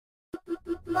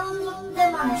Mam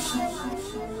demansi.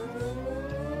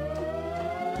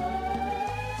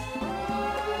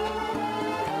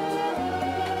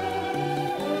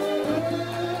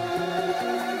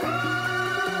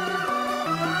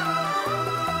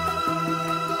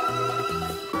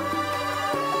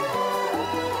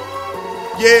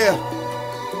 Yeah,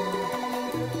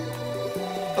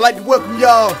 I'd like to welcome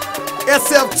y'all.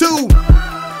 SF2,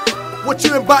 what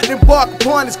you about to embark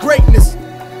upon is greatness.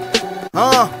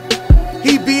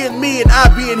 He being me and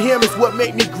I being him is what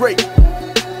make me great.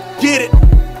 Get it?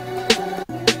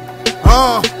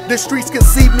 The streets can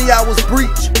see me, I was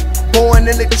breached. Born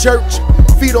in the church,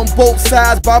 feet on both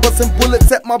sides, Bibles and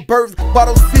bullets at my birth,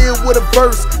 bottles filled with a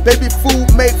verse, baby food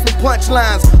made from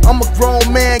punchlines. I'm a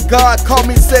grown man, God called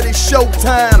me, said it's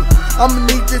showtime. I'ma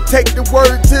need you to take the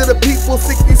word to the people.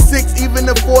 66, even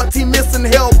the 14 missing,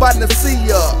 held by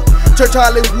Nasia. Church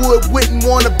Hollywood wouldn't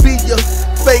wanna be ya.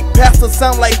 Fake pastors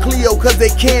sound like Cleo cause they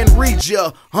can't read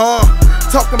ya.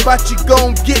 Talking about you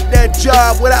gon' get that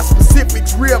job without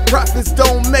specifics. Real prophets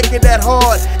don't make it that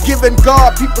hard. Giving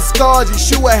God people scars,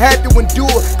 Yeshua had to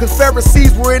endure. Cause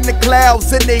Pharisees were in the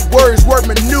clouds and they words were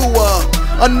manure.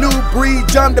 A new breed,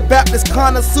 John the Baptist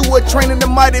connoisseur, training the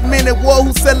mighty men at war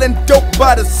who selling dope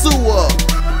by the sewer.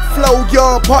 Flow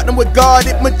young, partner with God,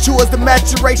 it matures. The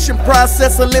maturation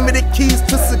process, unlimited keys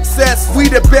to success. We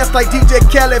the best like DJ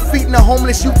Khaled, feeding the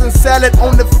homeless youth and salad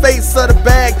on the face of the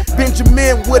bag.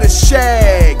 Benjamin with a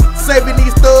shag. Saving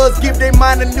these thugs, give their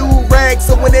mind a new rag.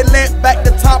 So when they land back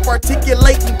the top,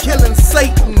 articulating, killing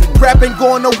Satan. Rapping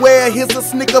going nowhere, here's a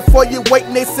snicker for you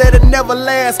waiting. They said it never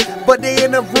lasts, but they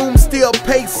in the room still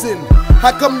pacing.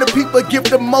 How come the people give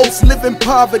the most, live in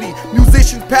poverty?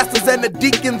 Musicians, pastors, and the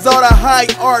deacons are the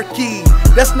hierarchy.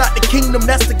 That's not the kingdom,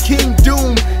 that's the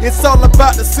kingdom. It's all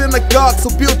about the synagogue, so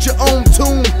build your own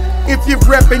tomb. If you're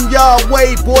repping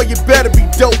Yahweh, boy, you better be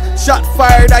dope. Shot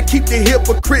fired, I keep the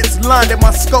hypocrites lined at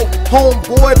my scope.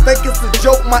 Homeboy, think it's a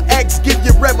joke, my acts give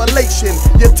you revelation.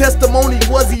 Your testimony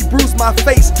was he bruised my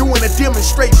face doing a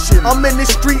demonstration. I'm in the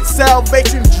street,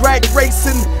 salvation, drag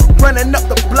racing, running up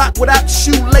the block without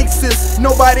shoelaces.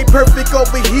 Nobody perfect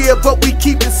over here, but we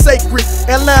keep it sacred.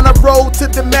 Atlanta road to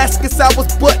Damascus, I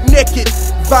was butt naked.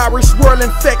 Virus world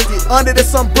infected, under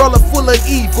this umbrella full of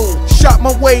evil. Shot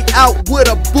my way out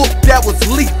with a book that was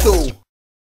lethal.